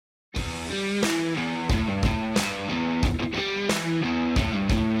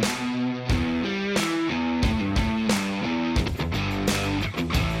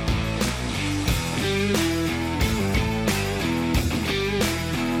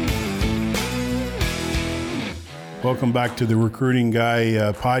Welcome back to the Recruiting Guy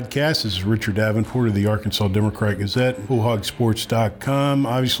podcast. This is Richard Davenport of the Arkansas Democrat-Gazette, BullhogSports.com.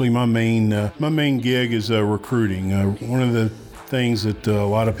 Obviously, my main gig is recruiting. One of the things that a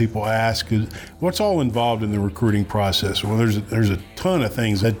lot of people ask is what's all involved in the recruiting process. Well, there's a ton of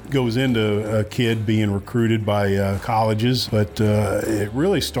things that goes into a kid being recruited by colleges, but it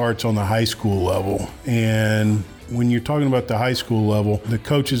really starts on the high school level. And when you're talking about the high school level, the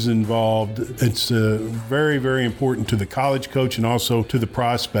coaches involved, it's very, very important to the college coach and also to the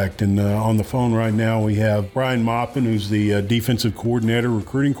prospect. And on the phone right now, we have Brian Maupin, who's the defensive coordinator,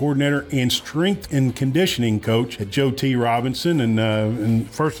 recruiting coordinator, and strength and conditioning coach at Joe T. Robinson. And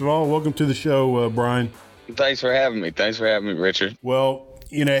first of all, welcome to the show, Brian. Thanks for having me. Richard. Well,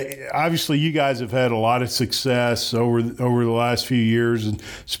 you know, obviously you guys have had a lot of success over the last few years, and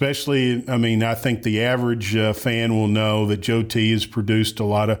especially, I mean, I think the average fan will know that Joe T has produced a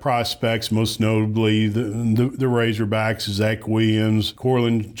lot of prospects, most notably the Razorbacks, Zach Williams,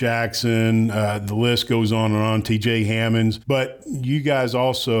 Corlin Jackson, the list goes on and on, TJ Hammonds. But you guys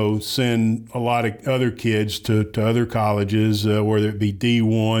also send a lot of other kids to other colleges, whether it be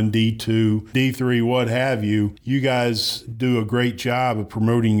D1, D2, D3, what have you. You guys do a great job of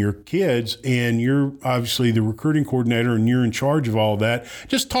promoting your kids, and you're obviously the recruiting coordinator and you're in charge of all that.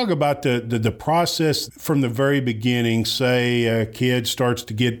 Just talk about the process from the very beginning. Say a kid starts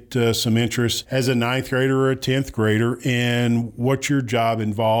to get some interest as a 9th grader or a 10th grader, and what your job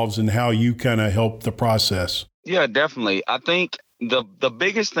involves and how you kind of help the process. Yeah, definitely. I think the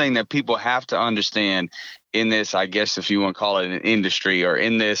biggest thing that people have to understand in this, I guess, if you want to call it an industry or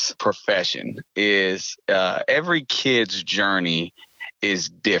in this profession, is every kid's journey is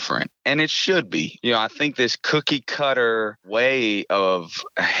different, and it should be. You know, I think this cookie cutter way of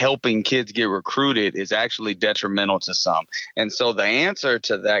helping kids get recruited is actually detrimental to some. And so the answer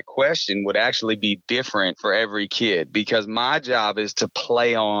to that question would actually be different for every kid, because my job is to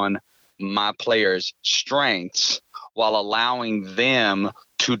play on my players' strengths while allowing them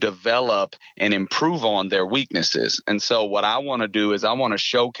to develop and improve on their weaknesses. And so what I want to do is I want to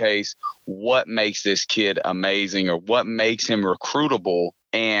showcase what makes this kid amazing or what makes him recruitable,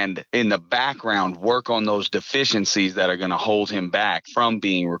 and in the background work on those deficiencies that are going to hold him back from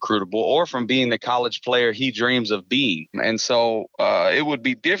being recruitable or from being the college player he dreams of being. And so it would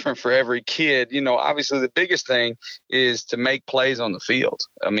be different for every kid. You know, obviously the biggest thing is to make plays on the field.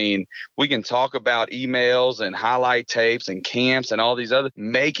 I mean, we can talk about emails and highlight tapes and camps and all these other.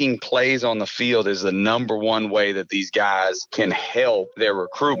 Making plays on the field is the number one way that these guys can help their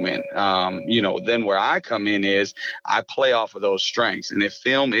recruitment. You know, then where I come in is I play off of those strengths. And if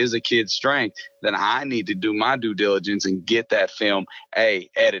film is a kid's strength, then I need to do my due diligence and get that film,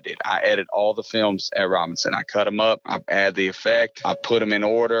 edited. I edit all the films at Robinson. I cut them up. I add the effect. I put them in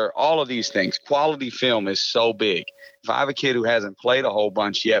order. All of these things. Quality film is so big. If I have a kid who hasn't played a whole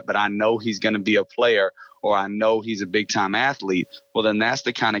bunch yet, but I know he's going to be a player, or I know he's a big-time athlete, well, then that's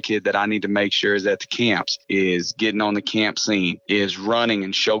the kind of kid that I need to make sure is at the camps, is getting on the camp scene, is running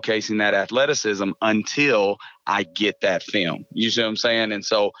and showcasing that athleticism until I get that film. You see what I'm saying? And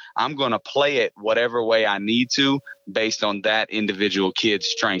so I'm going to play it whatever way I need to based on that individual kid's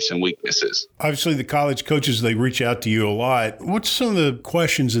strengths and weaknesses. Obviously, the college coaches, they reach out to you a lot. What's some of the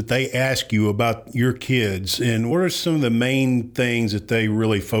questions that they ask you about your kids, and what are some of the main things that they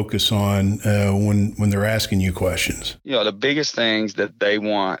really focus on when they're asking you questions? You know, the biggest things that they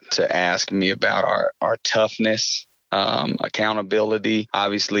want to ask me about are toughness, accountability,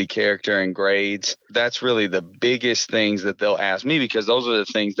 obviously character and grades. That's really the biggest things that they'll ask me, because those are the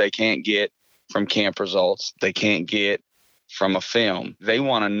things they can't get from camp results. They can't get from a film. They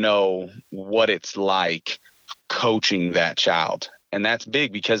want to know what it's like coaching that child. And that's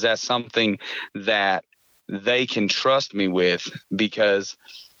big, because that's something that they can trust me with, because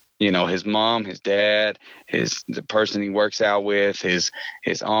you know, his mom, his dad, the person he works out with, his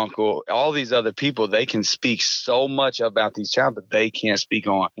uncle, all these other people, they can speak so much about these child, but they can't speak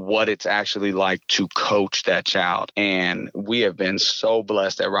on what it's actually like to coach that child. And we have been so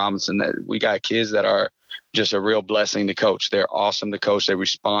blessed at Robinson that we got kids that are just a real blessing to coach. They're awesome to coach. They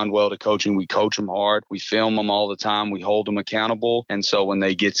respond well to coaching. We coach them hard. We film them all the time. We hold them accountable. And so when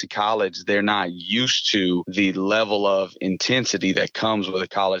they get to college, they're not used to the level of intensity that comes with a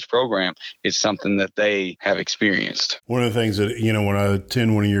college program. It's something that they have experienced. One of the things that, you know, when I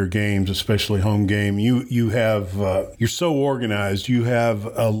attend one of your games, especially home game, you have, you're so organized. You have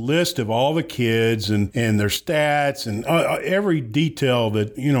a list of all the kids and their stats and every detail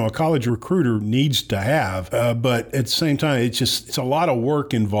that, you know, a college recruiter needs to have. But at the same time, it's a lot of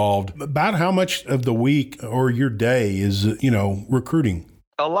work involved. About how much of the week or your day is, you know, recruiting?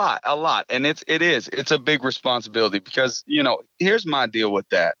 A lot. And it's a big responsibility because, here's my deal with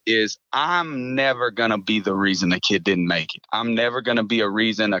that is I'm never going to be the reason a kid didn't make it. I'm never going to be a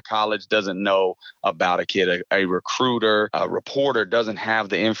reason a college doesn't know about a kid. A recruiter, a reporter doesn't have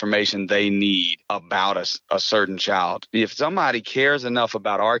the information they need about a certain child. If somebody cares enough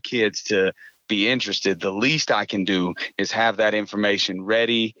about our kids to be interested, the least I can do is have that information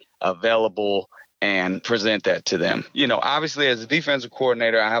ready, available, and present that to them. Obviously as a defensive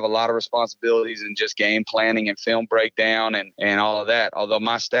coordinator, I have a lot of responsibilities in just game planning and film breakdown and all of that. Although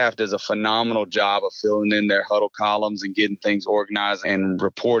my staff does a phenomenal job of filling in their huddle columns and getting things organized and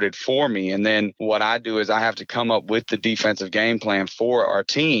reported for me. And then what I do is I have to come up with the defensive game plan for our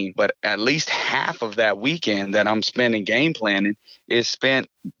team. But at least half of that weekend that I'm spending game planning is spent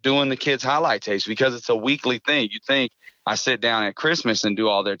doing the kids' highlight tapes because it's a weekly thing. You think I sit down at Christmas and do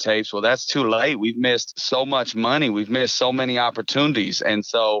all their tapes. Well, that's too late. We've missed so much money. We've missed so many opportunities. And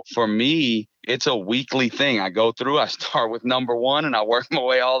so for me, it's a weekly thing. I go through, I start with number 1 and I work my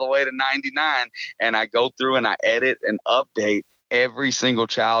way all the way to 99. And I go through and I edit and update every single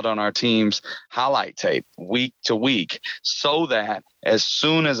child on our team's highlight tape week to week so that as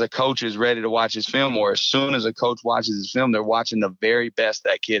soon as a coach is ready to watch his film or as soon as a coach watches his film, they're watching the very best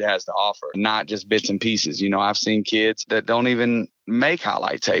that kid has to offer, not just bits and pieces. I've seen kids that don't even make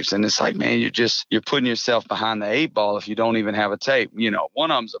highlight tapes. And it's like, man, you're putting yourself behind the 8 ball if you don't even have a tape.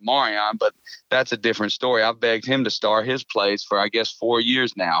 One of them's a Marion, but that's a different story. I've begged him to star his plays for, I guess, 4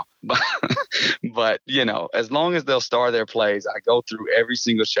 years now. But as long as they'll star their plays, I go through every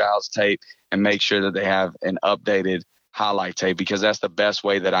single child's tape and make sure that they have an updated highlight tape because that's the best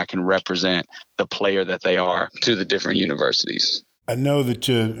way that I can represent the player that they are to the different universities. I know that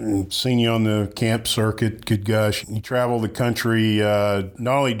you've seen you on the camp circuit. Good gosh, you travel the country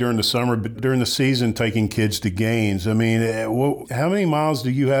not only during the summer but during the season, taking kids to games. I mean, how many miles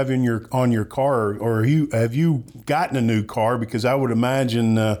do you have on your car, or have you gotten a new car? Because I would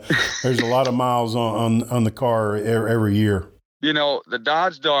imagine there's a lot of miles on the car every year. The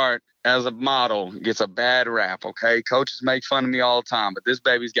Dodge Dart as a model gets a bad rap, okay? Coaches make fun of me all the time, but this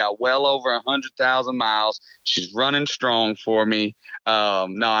baby's got well over 100,000 miles. She's running strong for me.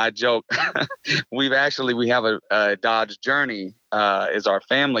 No, I joke. We have a Dodge Journey is our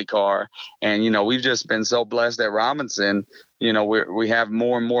family car. And, we've just been so blessed at Robinson. We have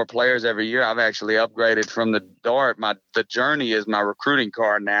more and more players every year. I've actually upgraded from the Dart. The Journey is my recruiting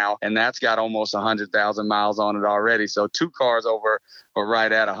car now, and that's got almost 100,000 miles on it already. So 2 cars over or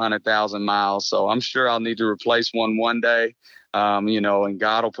right at 100,000 miles. So I'm sure I'll need to replace one day. And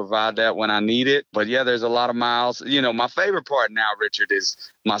God will provide that when I need it. But yeah, there's a lot of miles. My favorite part now, Richard, is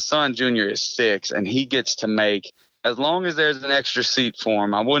my son Junior is 6 and he gets to make, as long as there's an extra seat for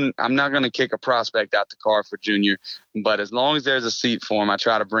him, I'm not going to kick a prospect out the car for Junior, but as long as there's a seat for him, I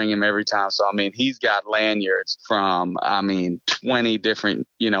try to bring him every time. So, he's got lanyards from, 20 different,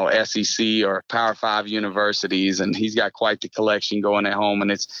 SEC or Power 5 universities, and he's got quite the collection going at home. And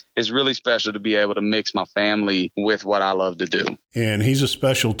it's really special to be able to mix my family with what I love to do. And he's a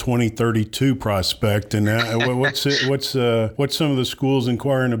special 2032 prospect. And what's some of the schools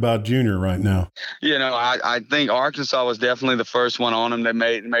inquiring about Junior right now? I think Arkansas was definitely the first one on him. They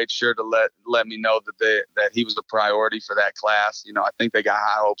made sure to let me know that he was the priority for that class. I think they got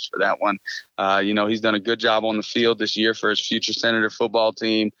high hopes for that one. He's done a good job on the field this year for his future Senator football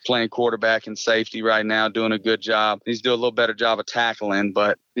team, playing quarterback and safety right now, doing a good job. He's doing a little better job of tackling,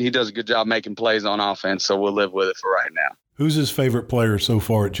 but he does a good job making plays on offense, so we'll live with it for right now. Who's his favorite player so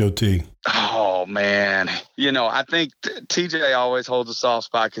far at Joe T? Oh, man. I think TJ always holds a soft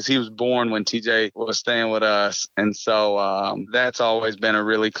spot because he was born when TJ was staying with us. And so that's always been a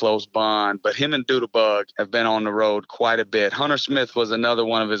really close bond. But him and Doodlebug have been on the road quite a bit. Hunter Smith was another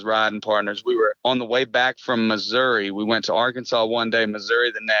one of his riding partners. We were on the way back from Missouri. We went to Arkansas one day,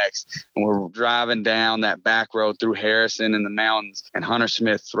 Missouri the next. And we're driving down that back road through Harrison in the mountains. And Hunter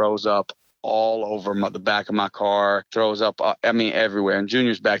Smith throws up all over the back of my car, throws up, everywhere. And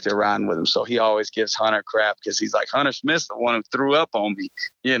Junior's back there riding with him. So he always gives Hunter crap because he's like, Hunter Smith's the one who threw up on me,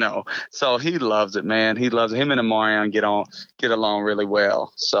 So he loves it, man. He loves it. Him and Amarion get along really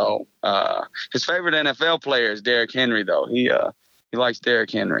well. So his favorite NFL player is Derrick Henry, though. He likes Derrick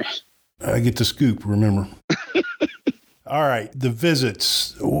Henry. I get the scoop, remember. All right, the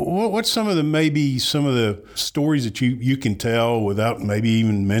visits. What's some of the stories that you can tell without maybe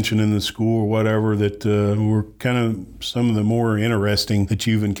even mentioning the school or whatever that were kind of some of the more interesting that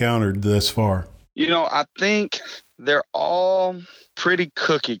you've encountered thus far? I think they're all pretty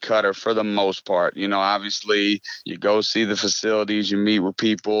cookie cutter for the most part. Obviously you go see the facilities, you meet with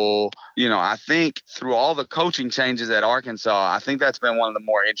people. I think through all the coaching changes at Arkansas, I think that's been one of the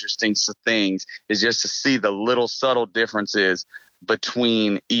more interesting things, is just to see the little subtle differences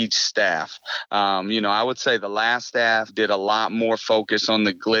between each staff. I would say the last staff did a lot more focus on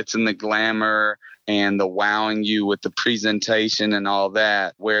the glitz and the glamour and the wowing you with the presentation and all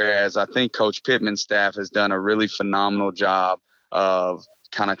that. Whereas I think Coach Pittman's staff has done a really phenomenal job of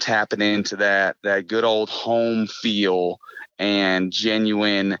kind of tapping into that good old home feel and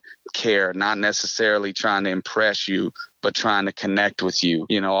genuine care, not necessarily trying to impress you, but trying to connect with you.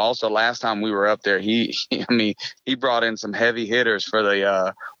 Also last time we were up there, he brought in some heavy hitters for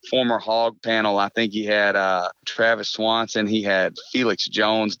the former Hog panel. I think he had Travis Swanson, he had Felix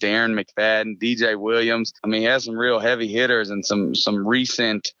Jones, Darren McFadden, DJ Williams. He has some real heavy hitters and some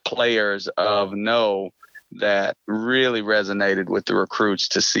recent players of note that really resonated with the recruits,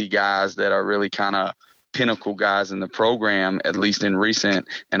 to see guys that are really kind of pinnacle guys in the program, at least in recent,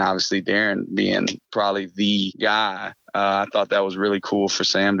 and obviously Darren being probably the guy. I thought that was really cool for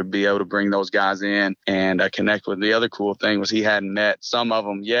Sam to be able to bring those guys in and connect with. The other cool thing was he hadn't met some of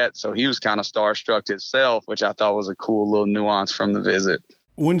them yet, so he was kind of starstruck himself, which I thought was a cool little nuance from the visit.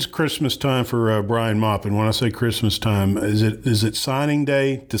 When's Christmas time for Brian Maupin? When I say Christmas time, is it signing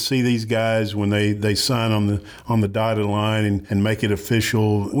day to see these guys when they sign on the dotted line and make it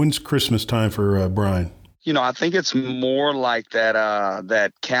official? When's Christmas time for Brian? I think it's more like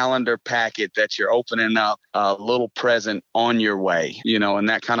that calendar packet that you're opening up, a little present on your way, and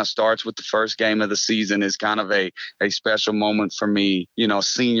that kind of starts with the first game of the season is kind of a special moment for me.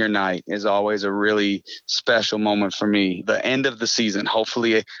 Senior night is always a really special moment for me. The end of the season,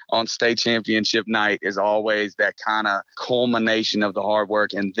 hopefully on state championship night, is always that kind of culmination of the hard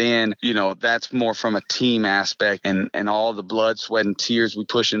work. And then, that's more from a team aspect and all the blood, sweat, and tears we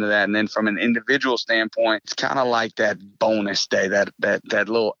push into that. And then from an individual standpoint, it's kind of like that bonus day, that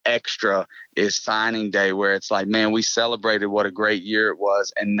little extra is signing day, where it's like, man, we celebrated what a great year it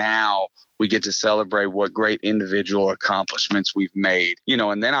was, and now we get to celebrate what great individual accomplishments we've made.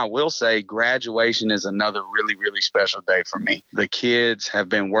 And then I will say graduation is another really, really special day for me. The kids have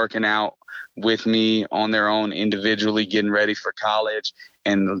been working out with me on their own individually, getting ready for college.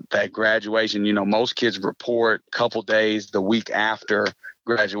 And that graduation, most kids report a couple days the week after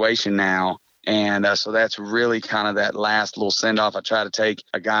graduation now. And so that's really kind of that last little send-off. I try to take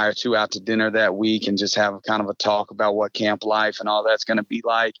a guy or two out to dinner that week and just have kind of a talk about what camp life and all that's going to be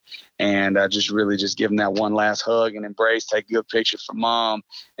like. And just give them that one last hug and embrace, take a good picture for mom,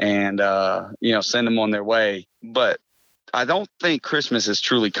 and, send them on their way. But I don't think Christmas has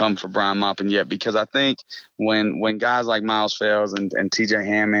truly come for Brian Maupin yet, because I think when guys like Miles Fells and TJ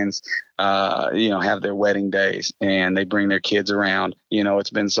Hammonds, have their wedding days and they bring their kids around, it's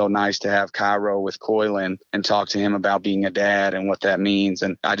been so nice to have Cairo with Coylan and talk to him about being a dad and what that means.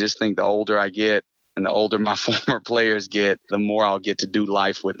 And I just think the older I get and the older my former players get, the more I'll get to do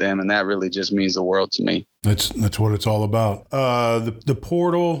life with them. And that really just means the world to me. That's what it's all about. The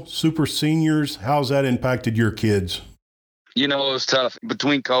portal, super seniors, how's that impacted your kids? It was tough.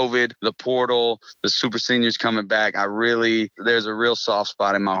 Between COVID, the portal, the super seniors coming back, there's a real soft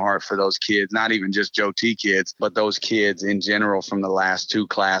spot in my heart for those kids, not even just Joe T kids, but those kids in general from the last two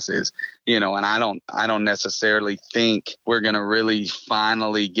classes. And I don't necessarily think we're going to really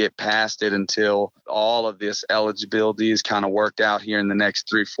finally get past it until all of this eligibility is kind of worked out here in the next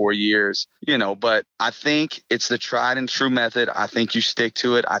 3-4 years, but I think it's the tried and true method. I think you stick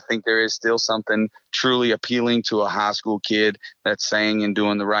to it. I think there is still something truly appealing to a high school kid that's saying and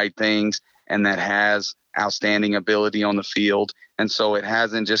doing the right things and that has outstanding ability on the field. And so it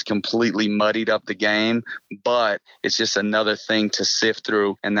hasn't just completely muddied up the game, but it's just another thing to sift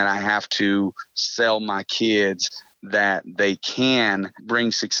through, and that I have to sell my kids that they can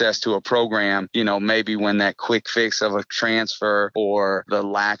bring success to a program, maybe when that quick fix of a transfer or the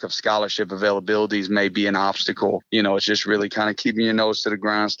lack of scholarship availabilities may be an obstacle. It's just really kind of keeping your nose to the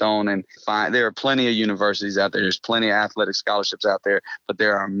grindstone and there are plenty of universities out there. There's plenty of athletic scholarships out there, but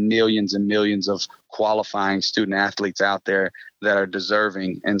there are millions and millions of qualifying student athletes out there that are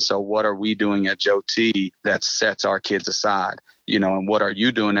deserving. And so what are we doing at Joe T that sets our kids aside? And what are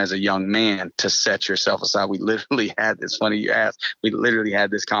you doing as a young man to set yourself aside? We literally had this, funny you asked, we literally had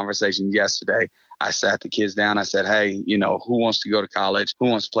this conversation yesterday. I sat the kids down. I said, hey, who wants to go to college? Who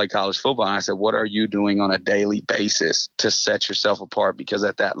wants to play college football? And I said, what are you doing on a daily basis to set yourself apart? Because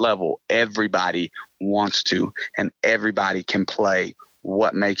at that level, everybody wants to, and everybody can play.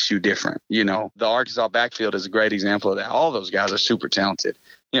 What makes you different? The Arkansas backfield is a great example of that. All those guys are super talented.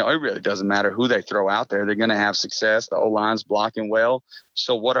 it really doesn't matter who they throw out there. They're going to have success. The O-line's blocking well.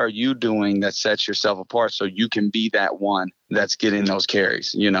 So what are you doing that sets yourself apart so you can be that one that's getting those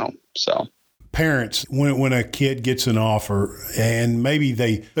carries, so. Parents, when a kid gets an offer and maybe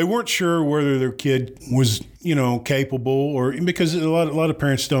they weren't sure whether their kid was, capable, or because a lot of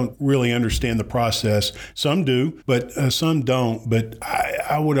parents don't really understand the process. Some do, but some don't. But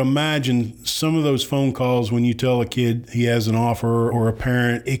I would imagine some of those phone calls when you tell a kid he has an offer, or a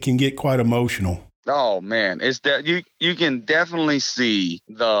parent, it can get quite emotional. Oh man, it's that you can definitely see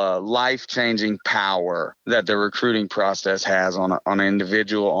the life-changing power that the recruiting process has on an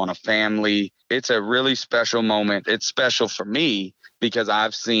individual, on a family. It's a really special moment. It's special for me because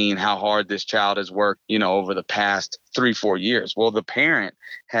I've seen how hard this child has worked, over the past 3-4 years. Well, the parent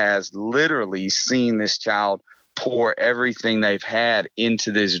has literally seen this child pour everything they've had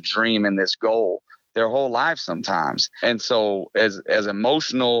into this dream and this goal their whole lives sometimes. And so as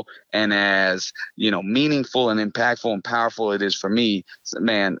emotional and as, meaningful and impactful and powerful it is for me,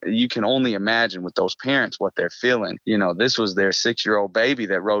 man, you can only imagine with those parents what they're feeling. This was their 6-year-old baby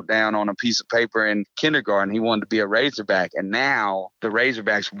that wrote down on a piece of paper in kindergarten he wanted to be a Razorback. And now the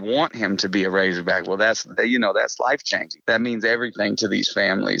Razorbacks want him to be a Razorback. Well, that's life-changing. That means everything to these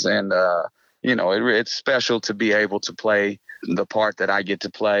families. And, it's special to be able to play the part that I get to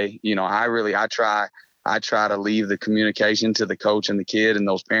play. I try to leave the communication to the coach and the kid and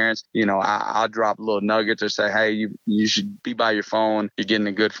those parents. I'll drop little nuggets or say, hey, you should be by your phone. You're getting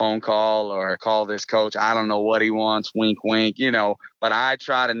a good phone call, or call this coach. I don't know what he wants. Wink, wink, but I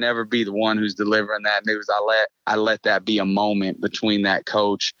try to never be the one who's delivering that news. I let that be a moment between that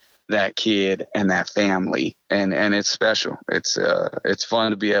coach, that kid, and that family. And it's special. It's fun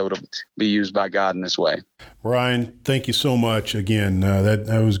to be able to be used by God in this way. Brian, thank you so much again.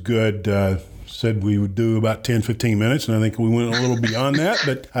 That was good. Said we would do about 10, 15 minutes, and I think we went a little beyond that,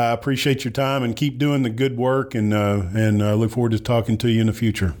 but I appreciate your time and keep doing the good work, and look forward to talking to you in the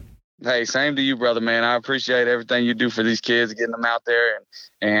future. Hey, same to you, brother, man. I appreciate everything you do for these kids, getting them out there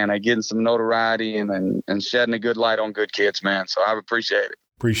and getting some notoriety and shedding a good light on good kids, man. So I appreciate it.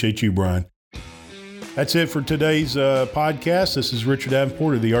 Appreciate you, Brian. That's it for today's podcast. This is Richard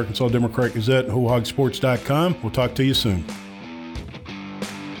Davenport of the Arkansas Democrat Gazette and WholeHogSports.com. We'll talk to you soon.